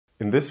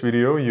In this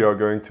video you are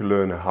going to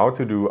learn how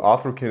to do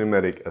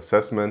arthrokinematic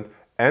assessment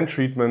and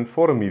treatment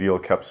for the medial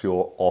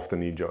capsule of the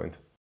knee joint.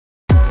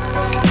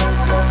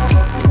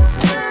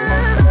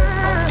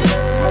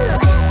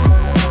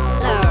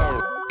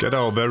 Get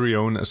our very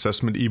own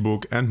assessment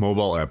ebook and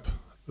mobile app.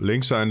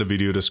 Links are in the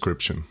video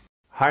description.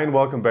 Hi and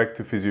welcome back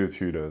to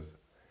Physiotutors.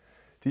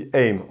 The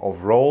aim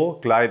of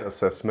roll-glide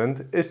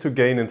assessment is to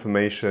gain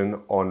information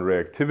on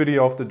reactivity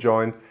of the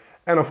joint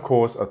and of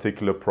course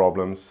articular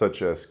problems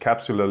such as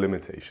capsular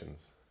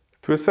limitations.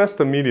 To assess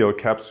the medial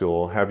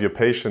capsule, have your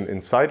patient in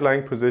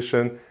side-lying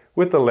position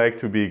with the leg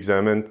to be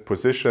examined,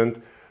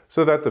 positioned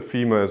so that the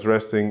femur is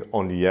resting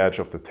on the edge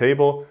of the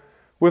table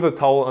with a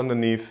towel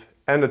underneath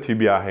and the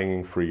tibia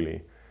hanging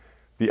freely.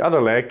 The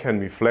other leg can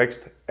be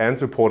flexed and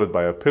supported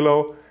by a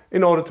pillow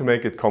in order to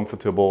make it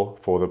comfortable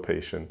for the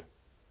patient.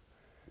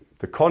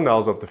 The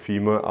condyles of the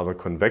femur are the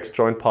convex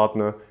joint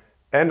partner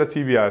and the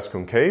tibia is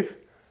concave,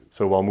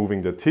 so while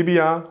moving the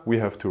tibia we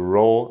have to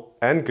roll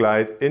and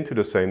glide into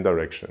the same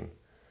direction.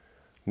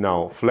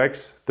 Now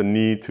flex the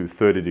knee to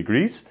 30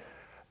 degrees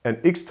and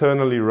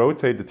externally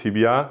rotate the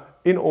tibia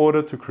in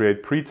order to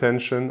create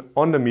pretension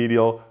on the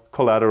medial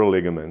collateral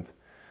ligament.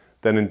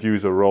 Then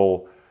induce a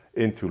roll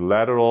into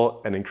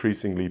lateral and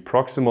increasingly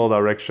proximal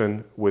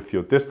direction with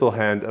your distal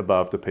hand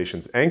above the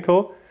patient's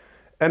ankle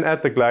and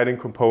add the gliding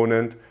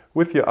component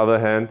with your other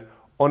hand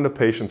on the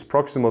patient's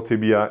proximal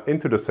tibia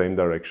into the same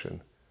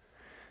direction.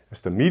 As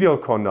the medial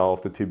condyle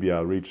of the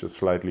tibia reaches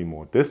slightly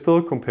more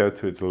distal compared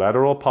to its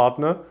lateral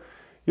partner,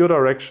 your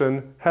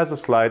direction has a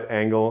slight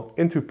angle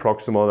into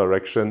proximal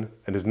direction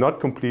and is not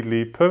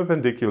completely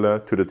perpendicular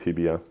to the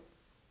tibia.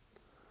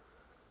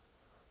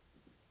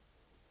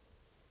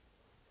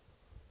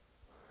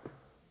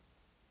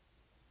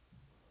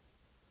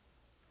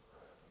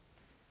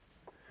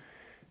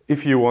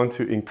 If you want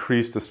to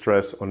increase the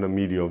stress on the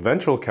medial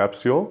ventral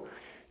capsule,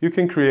 you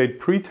can create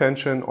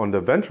pretension on the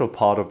ventral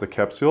part of the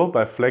capsule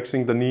by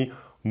flexing the knee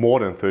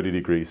more than 30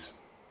 degrees.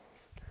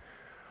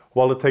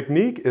 While the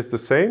technique is the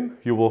same,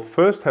 you will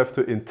first have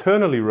to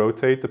internally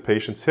rotate the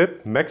patient's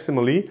hip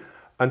maximally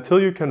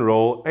until you can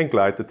roll and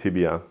glide the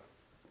tibia.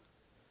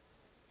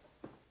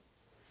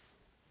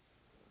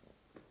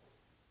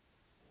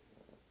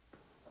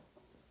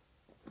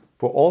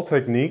 For all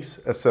techniques,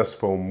 assess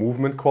for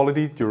movement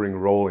quality during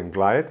roll and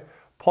glide,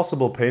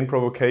 possible pain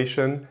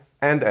provocation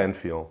and end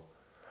feel.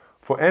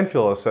 For end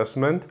feel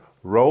assessment,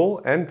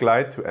 roll and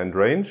glide to end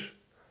range,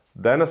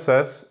 then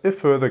assess if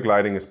further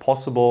gliding is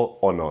possible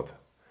or not.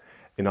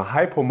 In a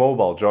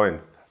hypomobile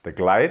joint, the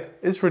glide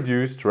is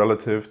reduced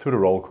relative to the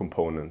roll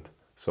component,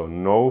 so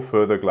no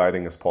further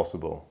gliding is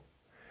possible.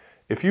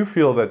 If you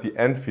feel that the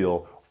end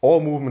feel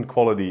or movement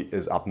quality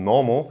is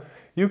abnormal,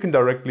 you can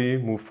directly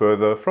move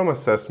further from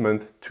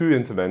assessment to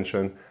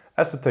intervention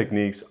as the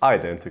techniques are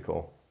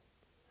identical.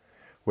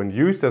 When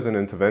used as an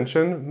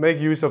intervention, make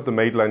use of the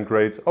Maitland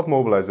grades of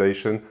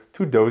mobilization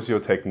to dose your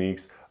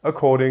techniques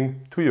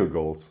according to your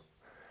goals.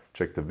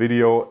 Check the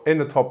video in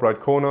the top right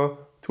corner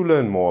to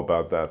learn more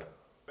about that.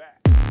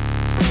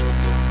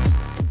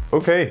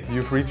 Okay,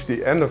 you've reached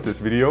the end of this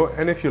video,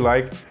 and if you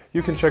like,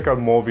 you can check out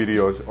more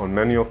videos on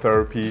manual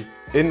therapy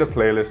in the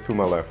playlist to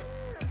my left.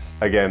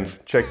 Again,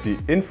 check the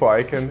info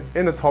icon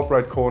in the top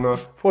right corner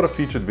for the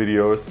featured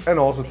videos and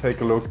also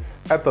take a look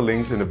at the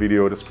links in the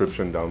video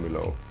description down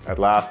below. At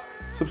last,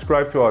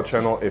 subscribe to our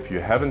channel if you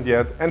haven't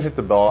yet and hit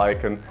the bell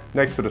icon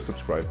next to the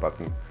subscribe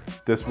button.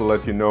 This will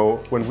let you know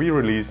when we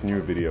release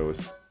new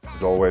videos.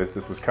 As always,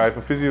 this was Kai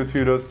for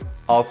Physiotutors.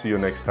 I'll see you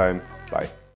next time. Bye.